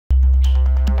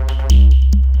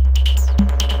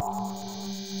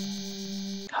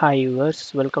Hi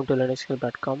viewers, welcome to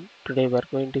linuxmint.com. Today we are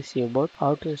going to see about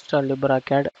how to install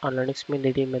LibreCAD on Linux Mint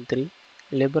 18.03.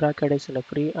 LibreCAD is a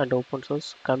free and open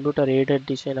source computer-aided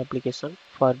design application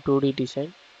for 2D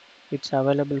design. It's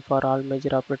available for all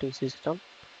major operating systems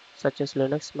such as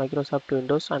Linux, Microsoft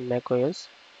Windows and macOS.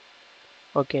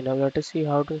 Okay, now let us see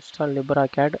how to install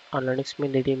LibreCAD on Linux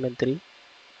Mint 18.03.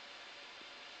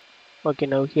 Okay,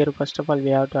 now here first of all we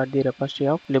have to add the repository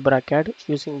of LibreCAD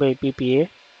using by PPA.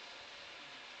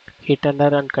 Hit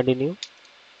enter and continue.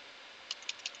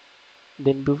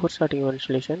 Then before starting your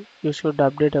installation, you should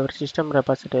update our system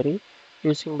repository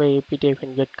using by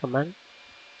apt-get command.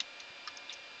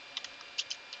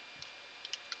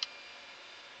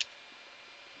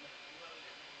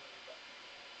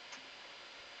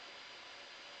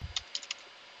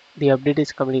 The update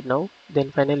is complete now.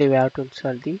 Then finally we have to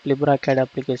install the LibreCAD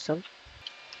application.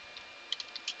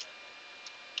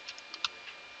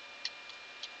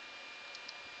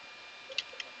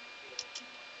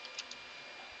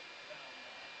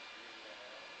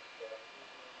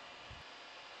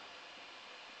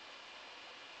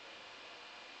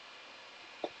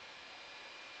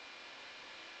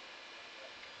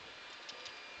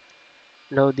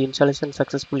 Now the installation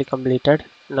successfully completed.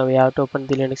 Now we have to open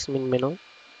the Linux Mint menu.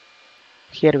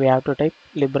 Here we have to type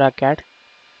LibreCAD.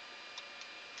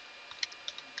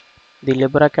 The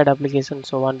LibreCAD application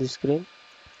show on the screen.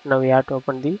 Now we have to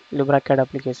open the LibreCAD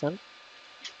application.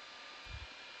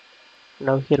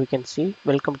 Now here we can see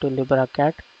welcome to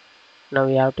LibreCAD. Now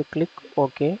we have to click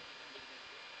OK.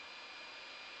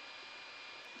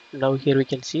 Now here we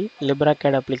can see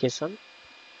LibreCAD application.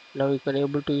 Now you can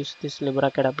able to use this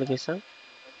LibreCAD application.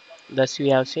 Thus we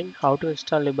have seen how to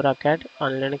install LibreCAD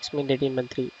on Linux Mint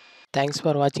 18.3. Thanks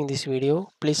for watching this video.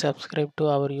 Please subscribe to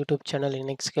our YouTube channel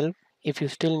LinuxScalp. If you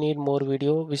still need more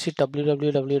video, visit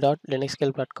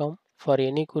www.linuxscalp.com. For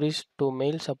any queries to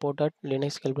mail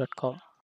support@linuxscalp.com.